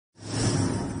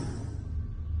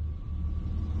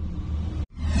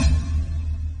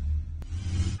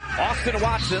Austin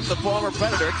Watson, the former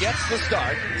Predator, gets the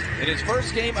start in his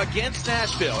first game against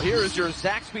Nashville. Here is your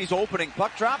Zaxby's opening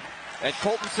puck drop, and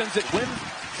Colton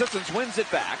Sissons wins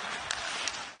it back.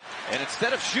 And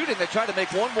instead of shooting, they try to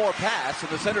make one more pass,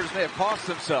 and the Senators may have cost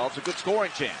themselves a good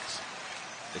scoring chance.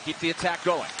 They keep the attack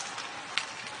going.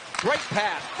 Great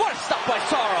pass. What a stop by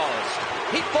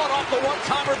Saros. He fought off the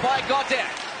one-timer by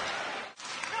Gaudette.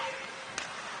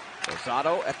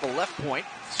 Rosado at the left point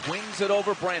swings it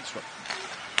over Brandstrom.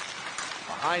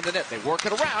 Behind the net, they work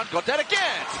it around. Gaudette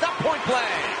again. Stop point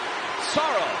blank.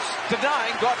 Saros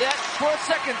denying Gaudette for a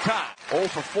second time. 0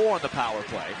 for 4 on the power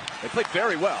play. They played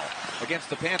very well against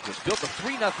the Panthers. Built a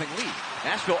 3-0 lead.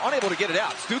 Nashville unable to get it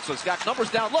out. Stützle's got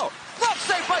numbers down low. Glove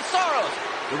save by Saros.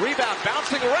 The rebound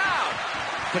bouncing around.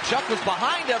 Tkachuk was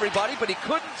behind everybody, but he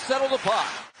couldn't settle the puck.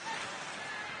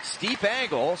 Steep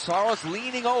angle. Saros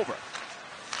leaning over.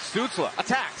 Stützle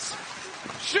attacks.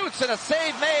 Shoots, and a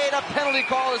save made. A penalty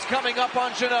call is coming up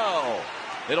on Jeannot.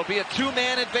 It'll be a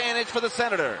 2-man advantage for the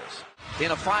Senators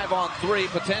in a 5-on-3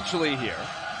 potentially here.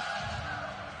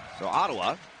 So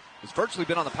Ottawa has virtually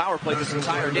been on the power play this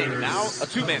entire game. Now a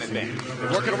 2-man advantage. They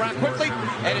work it around quickly,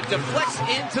 and it deflects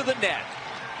into the net.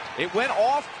 It went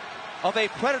off of a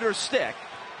Predator stick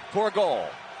for a goal.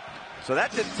 So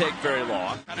that didn't take very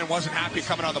long. And wasn't happy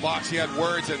coming on the box. He had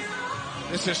words, and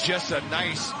this is just a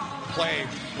nice play.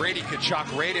 Brady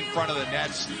Tkachuk right in front of the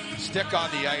net, stick on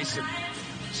the ice, and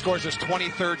scores his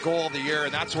 23rd goal of the year,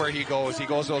 and that's where he goes. He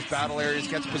goes those battle areas,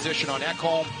 gets position on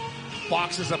Ekholm,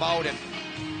 boxes him out, and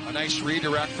a nice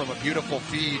redirect from a beautiful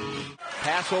feed.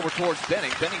 Pass over towards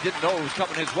Benning. Benning didn't know it was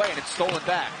coming his way, and it's stolen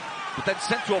back. But then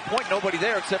sent to a point, nobody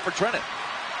there except for Trennan.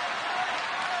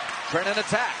 Trennan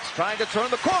attacks, trying to turn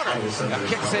the corner. A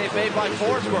kick save made by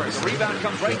Forsberg. The rebound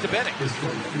comes right to Benning.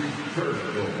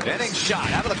 Benning shot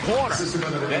out of the corner.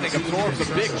 Benning absorbs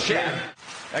a big check.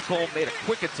 Ekholm made a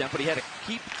quick attempt, but he had to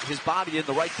keep his body in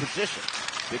the right position.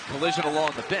 Big collision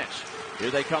along the bench.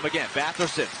 Here they come again.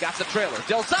 Batherson's got the trailer.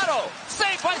 Del Zotto,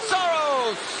 saved by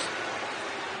Saros.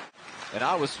 And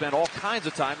Ottawa spent all kinds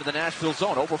of time in the Nashville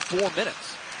zone, over 4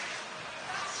 minutes.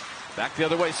 Back the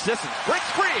other way, Sissons breaks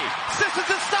free. Sissons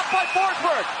is stopped by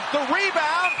Forsberg. The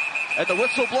rebound, and the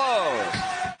whistle blows.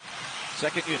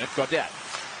 Second unit, Gaudette.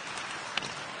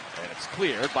 And it's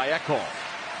cleared by Ekholm.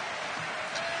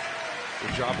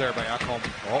 Good job there by Ekholm.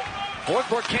 Oh,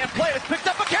 Forsberg can't play it. It's picked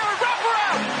up. McCarron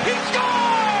wraparound. He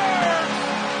scores!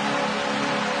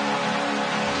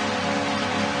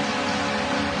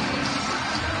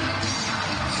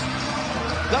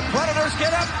 The Predators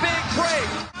get a big break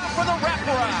for the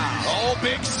wraparound. Oh,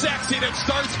 big sexy that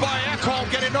starts by Ekholm,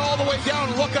 getting all the way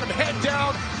down. Look at him, head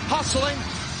down, hustling,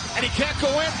 and he can't go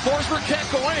in. Forsberg can't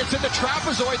go in. It's in the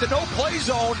trapezoid, the no-play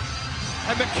zone.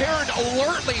 And McCarron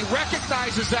alertly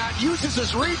recognizes that, uses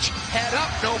his reach, head up,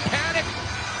 no panic,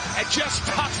 and just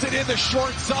tucks it in the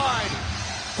short side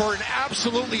for an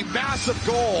absolutely massive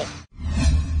goal.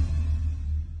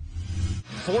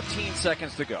 14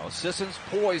 seconds to go. Sissons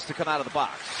poised to come out of the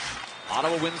box.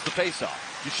 Ottawa wins the faceoff.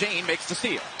 Duchesne makes the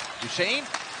steal. Duchesne,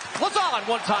 Lazon,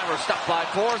 one-timer stopped by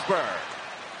Forsberg.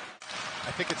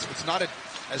 I think it's not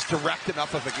as direct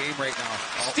enough of a game right now.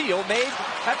 Steal made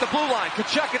at the blue line.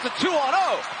 Tkachuk gets a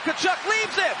 2-on-0. Tkachuk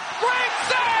leaves it. Great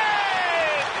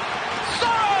save!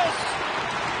 Saros!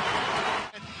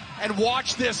 And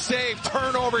watch this save.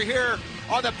 Turnover here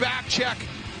on the back check.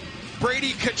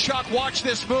 Brady Tkachuk, watch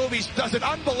this move. He does an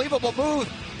unbelievable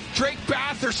move. Drake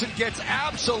Batherson gets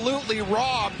absolutely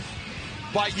robbed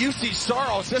by UC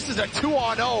Saros. This is a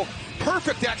 2-on-0.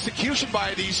 Perfect execution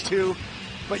by these two.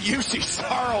 But UC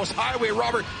Saros, highway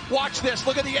robber. Watch this.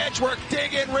 Look at the edge work.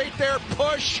 Dig in right there.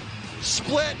 Push.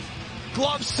 Split.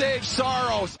 Glove save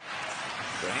Saros.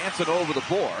 Johansson over the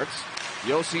boards.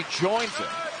 Yossi joins him.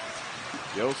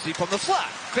 Yossi from the slot.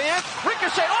 Fan.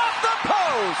 Ricochet off the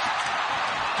post.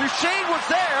 Duchesne was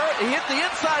there. He hit the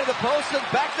inside of the post, and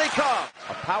back they come.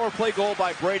 A power play goal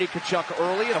by Brady Tkachuk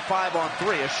early, and a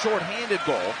 5-on-3. A short-handed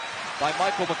goal by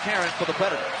Michael McCarron for the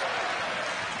Predators.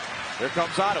 Here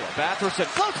comes Ottawa. Batherson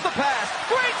floats the pass.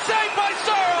 Great save by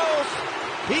Saros.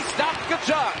 He stopped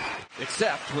Tkachuk.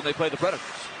 Except when they play the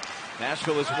Predators.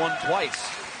 Nashville has won twice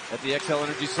at the XL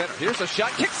Energy Center. Here's a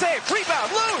shot. Kick save.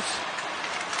 Rebound. Loose.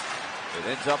 It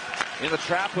ends up in the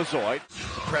trapezoid.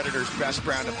 The Predators' best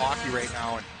brand of hockey right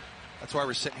now, and that's why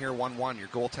we're sitting here 1-1. Your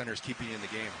goaltender's keeping you in the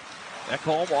game.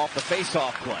 Ekholm off the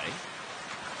face-off play.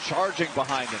 Charging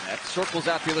behind the net. Circles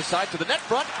out the other side to the net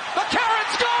front.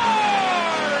 McCarron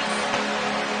scores!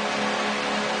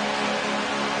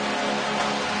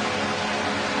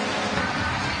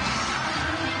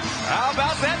 How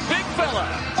about that big fella,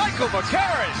 Michael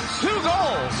McCarron, 2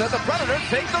 goals, and the Predators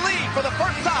take the lead for the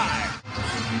first time.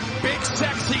 Big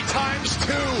sexy ×2.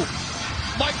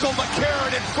 Michael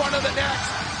McCarron in front of the net.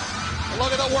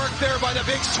 Look at the work there by the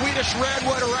big Swedish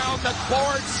Redwood around the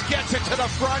boards. Gets it to the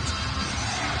front.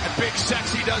 And Big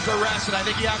Sexy does the rest. And I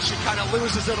think he actually kind of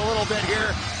loses it a little bit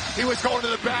here. He was going to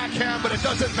the backhand, but it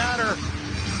doesn't matter.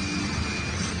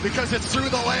 Because it's through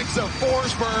the legs of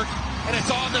Forsberg. And it's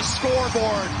on the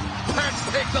scoreboard. Preds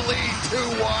take the lead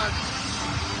 2-1.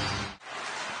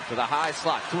 To the high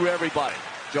slot, through everybody.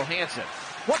 Johansson.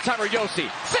 One-timer Josi.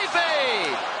 Save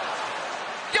fade!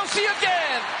 Josi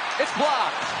again! It's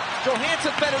blocked.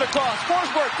 Johansson fed it across.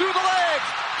 Forsberg through the legs.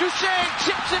 Duchesne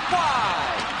chips it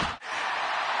wide.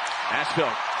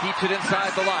 Nashville keeps it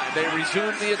inside the line. They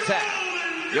resume the attack.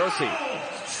 Josi.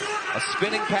 A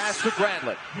spinning pass to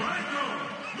Granlund.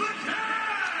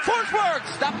 Forsberg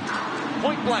stopped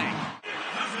point blank.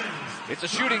 It's a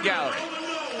shooting gallery.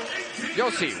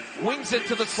 Josi wings it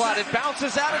to the slot. It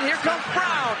bounces out, and here comes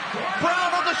Brown.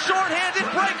 Brown on the short-handed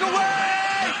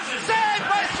breakaway. Saved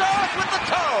by Saros with the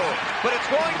toe. But it's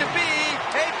going to be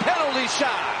a penalty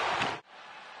shot.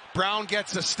 Brown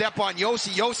gets a step on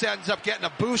Josi. Josi ends up getting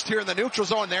a boost here in the neutral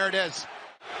zone. There it is.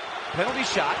 Penalty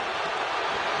shot.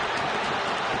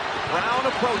 Brown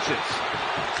approaches.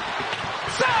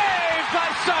 Saved by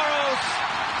Saros.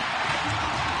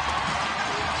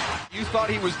 You thought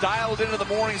he was dialed into the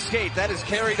morning skate. That is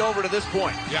carried over to this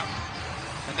point. Yeah.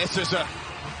 And this is a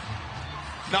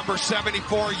number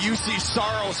 74 UC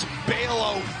Saros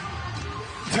bailout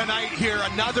tonight here.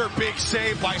 Another big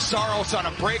save by Saros on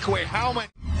a breakaway helmet.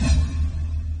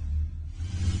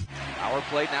 Power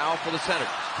play now for the Senators.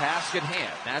 Task at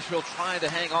hand. Nashville trying to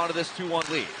hang on to this 2-1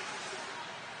 lead.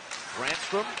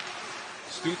 Brandstrom.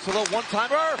 Stützle,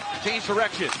 one-timer. Change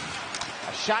direction.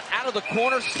 A shot out of the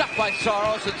corner, stopped by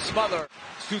Saros and smothered.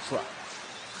 Stützle,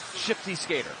 shifty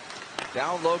skater.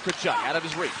 Down low, Kachuk, out of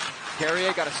his reach.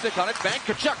 Carrier got a stick on it, bank.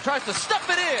 Kachuk tries to stuff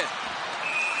it in.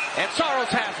 And Saros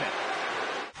has it.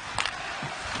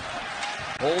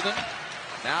 Holden,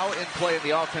 now in play in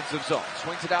the offensive zone.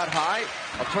 Swings it out high.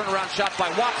 A turnaround shot by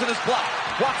Watson is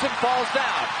blocked. Watson falls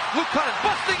down. Luke Cunnin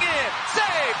busting in.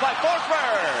 Saved by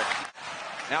Forsberg.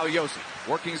 Now Josi,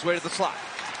 working his way to the slot.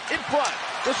 In front,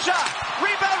 the shot,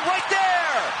 rebound right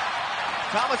there.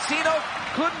 Tomasino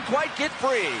couldn't quite get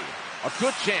free. A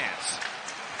good chance.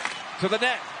 To the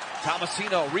net,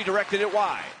 Tomasino redirected it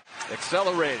wide.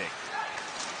 Accelerating.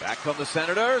 Back come the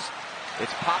Senators.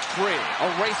 It's popped free.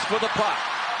 A race for the puck.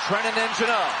 Trennan and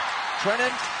Janot.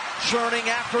 Trennan churning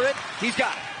after it. He's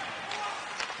got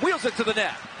it. Wheels it to the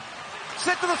net.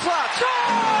 Sent to the slot. Score!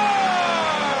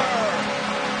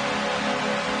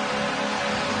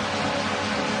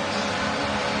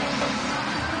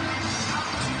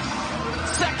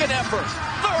 Second effort,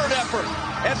 third effort,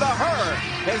 and the Herd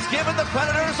has given the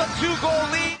Predators a 2-goal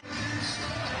lead.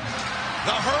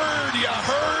 The Herd, you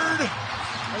heard?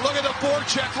 And look at the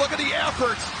forecheck, look at the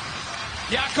effort.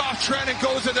 Yakov Trenin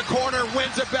goes in the corner,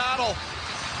 wins a battle.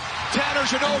 Tanner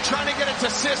Janot trying to get it to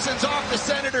Sissons off the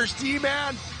Senators'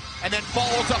 D-man, and then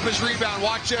follows up his rebound.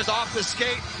 Watch this, off the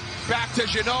skate, back to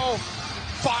Janot.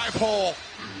 5-hole,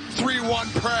 3-1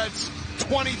 Preds,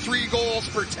 23 goals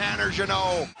for Tanner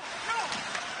Janot.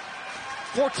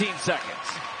 14 seconds.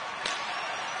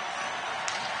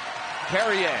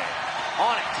 Carrier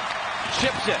on it.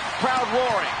 Chips it. Crowd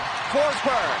roaring.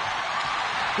 Forsberg.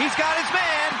 He's got his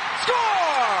man.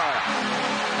 Score!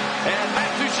 And Matt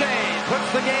Duchesne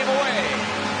puts the game away.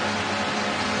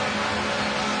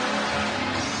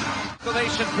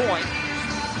 Exclamation point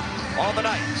on the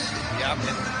Knights. Yep,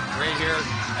 and right here,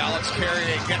 Alex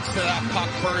Carrier gets to that puck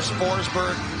first.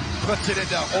 Forsberg puts it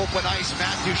into open ice.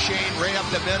 Matt Duchesne right up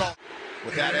the middle.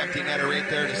 With that empty netter right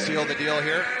there to seal the deal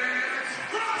here.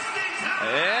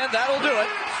 And that'll do it.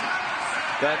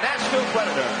 The Nashville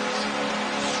Predators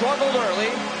struggled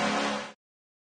early,